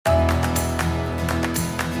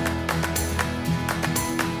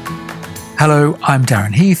Hello, I'm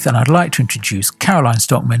Darren Heath, and I'd like to introduce Caroline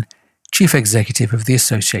Stockman, Chief Executive of the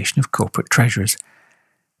Association of Corporate Treasurers.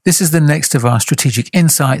 This is the next of our Strategic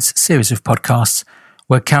Insights series of podcasts,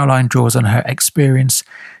 where Caroline draws on her experience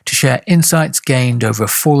to share insights gained over a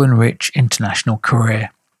full and rich international career.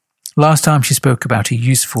 Last time she spoke about a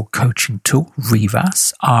useful coaching tool,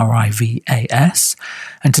 RIVAS, R-I-V-A-S,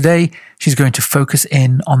 and today she's going to focus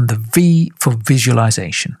in on the V for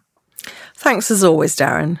visualization. Thanks as always,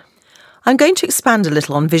 Darren. I'm going to expand a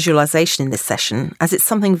little on visualization in this session, as it's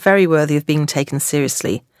something very worthy of being taken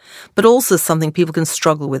seriously, but also something people can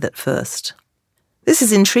struggle with at first. This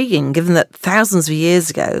is intriguing given that thousands of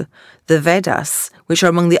years ago, the Vedas, which are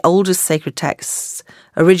among the oldest sacred texts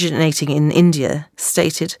originating in India,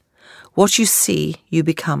 stated, "What you see, you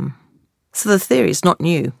become." So the theory is not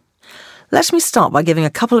new. Let me start by giving a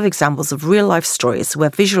couple of examples of real-life stories where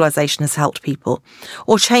visualization has helped people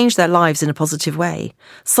or changed their lives in a positive way,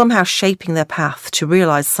 somehow shaping their path to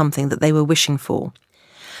realise something that they were wishing for.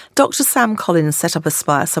 Dr. Sam Collins set up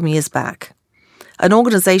Aspire some years back, an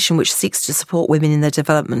organisation which seeks to support women in their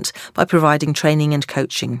development by providing training and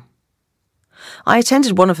coaching. I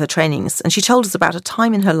attended one of her trainings, and she told us about a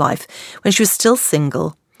time in her life when she was still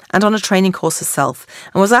single and on a training course herself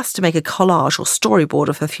and was asked to make a collage or storyboard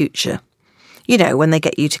of her future. You know, when they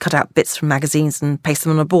get you to cut out bits from magazines and paste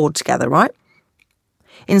them on a board together, right?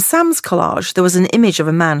 In Sam's collage, there was an image of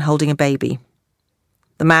a man holding a baby.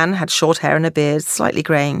 The man had short hair and a beard, slightly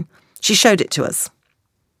greying. She showed it to us.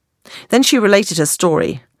 Then she related her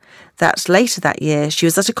story, that later that year she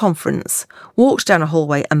was at a conference, walked down a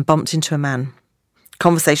hallway and bumped into a man.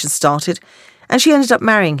 Conversation started, and she ended up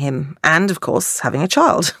marrying him and, of course, having a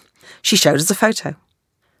child. She showed us a photo.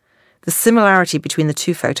 The similarity between the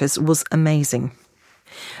two photos was amazing.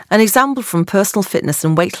 An example from personal fitness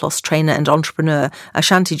and weight loss trainer and entrepreneur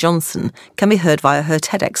Ashanti Johnson can be heard via her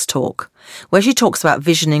TEDx talk, where she talks about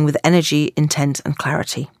visioning with energy, intent and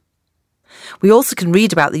clarity. We also can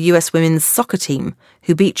read about the US women's soccer team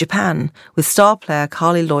who beat Japan, with star player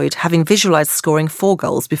Carly Lloyd having visualised scoring 4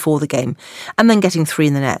 goals before the game and then getting 3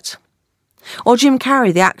 in the net. Or Jim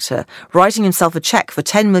Carrey, the actor, writing himself a cheque for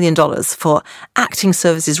 $10 million for acting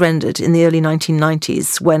services rendered in the early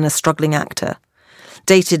 1990s when a struggling actor,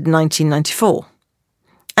 dated 1994.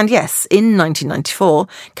 And yes, in 1994,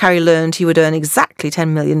 Carrey learned he would earn exactly $10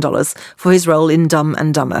 million for his role in Dumb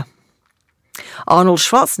and Dumber. Arnold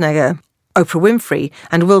Schwarzenegger, Oprah Winfrey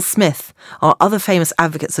and Will Smith are other famous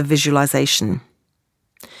advocates of visualization.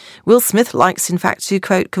 Will Smith likes, in fact, to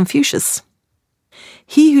quote Confucius.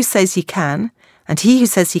 "He who says he can and he who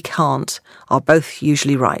says he can't are both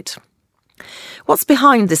usually right." What's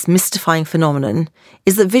behind this mystifying phenomenon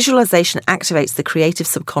is that visualization activates the creative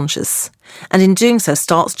subconscious and in doing so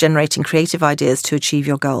starts generating creative ideas to achieve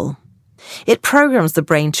your goal. It programs the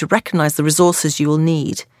brain to recognise the resources you will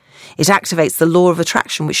need. It activates the law of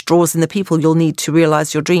attraction which draws in the people you'll need to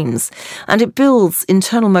realise your dreams, and it builds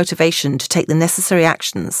internal motivation to take the necessary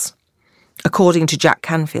actions. According to Jack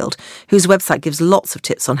Canfield, whose website gives lots of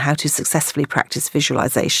tips on how to successfully practice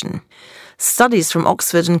visualization. Studies from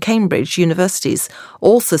Oxford and Cambridge universities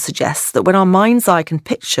also suggest that when our mind's eye can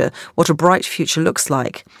picture what a bright future looks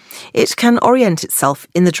like, it can orient itself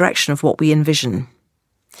in the direction of what we envision.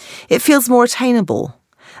 It feels more attainable,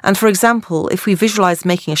 and for example, if we visualize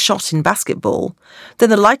making a shot in basketball, then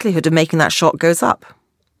the likelihood of making that shot goes up.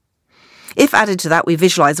 If added to that we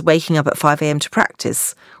visualise waking up at 5 a.m. to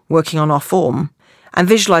practice, working on our form, and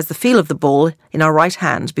visualise the feel of the ball in our right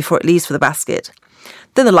hand before it leaves for the basket,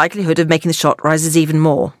 then the likelihood of making the shot rises even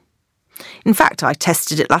more. In fact, I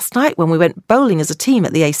tested it last night when we went bowling as a team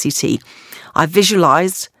at the ACT. I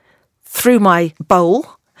visualised through my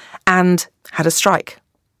bowl and had a strike.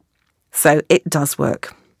 So it does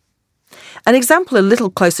work. An example a little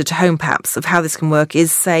closer to home perhaps of how this can work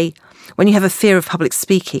is, say, when you have a fear of public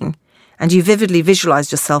speaking, and you vividly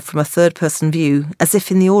visualise yourself from a third-person view, as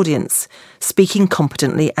if in the audience, speaking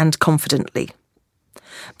competently and confidently.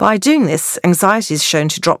 By doing this, anxiety is shown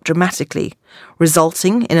to drop dramatically,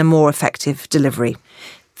 resulting in a more effective delivery.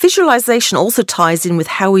 Visualisation also ties in with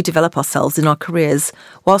how we develop ourselves in our careers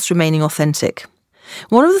whilst remaining authentic.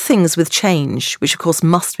 One of the things with change, which of course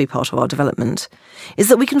must be part of our development, is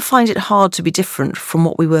that we can find it hard to be different from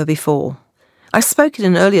what we were before. I spoke in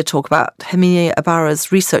an earlier talk about Herminia Ibarra's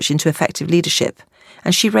research into effective leadership,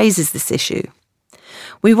 and she raises this issue.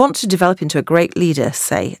 We want to develop into a great leader,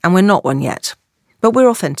 say, and we're not one yet, but we're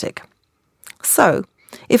authentic. So,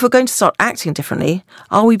 if we're going to start acting differently,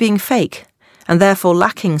 are we being fake, and therefore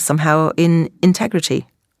lacking somehow in integrity?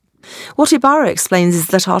 What Ibarra explains is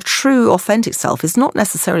that our true, authentic self is not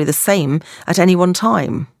necessarily the same at any one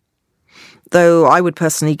time. though I would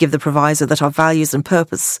personally give the proviso that our values and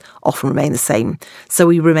purpose often remain the same, so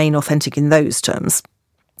we remain authentic in those terms.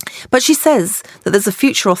 But she says that there's a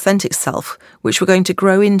future authentic self which we're going to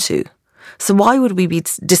grow into. So why would we be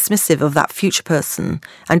dismissive of that future person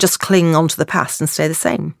and just cling on to the past and stay the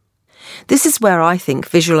same? This is where I think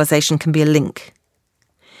visualization can be a link.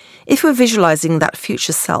 If we're visualizing that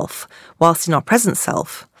future self whilst in our present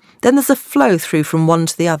self, then there's a flow through from one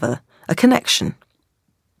to the other, a connection.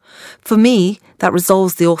 For me, that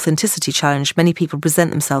resolves the authenticity challenge many people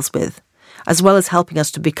present themselves with, as well as helping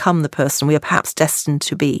us to become the person we are perhaps destined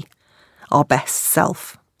to be, our best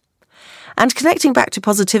self. And connecting back to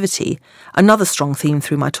positivity, another strong theme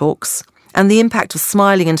through my talks, and the impact of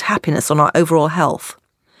smiling and happiness on our overall health.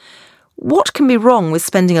 What can be wrong with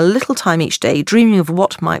spending a little time each day dreaming of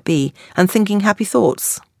what might be and thinking happy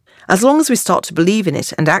thoughts? As long as we start to believe in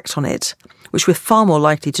it and act on it, which we're far more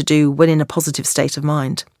likely to do when in a positive state of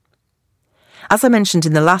mind. As I mentioned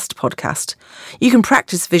in the last podcast, you can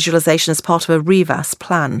practice visualization as part of a REVAS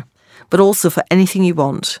plan, but also for anything you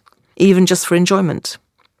want, even just for enjoyment.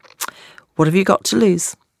 What have you got to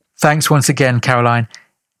lose? Thanks once again, Caroline.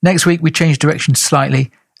 Next week we change direction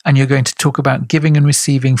slightly and you're going to talk about giving and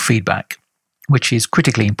receiving feedback, which is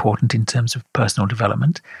critically important in terms of personal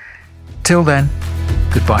development. Till then,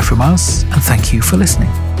 goodbye from us and thank you for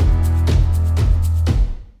listening.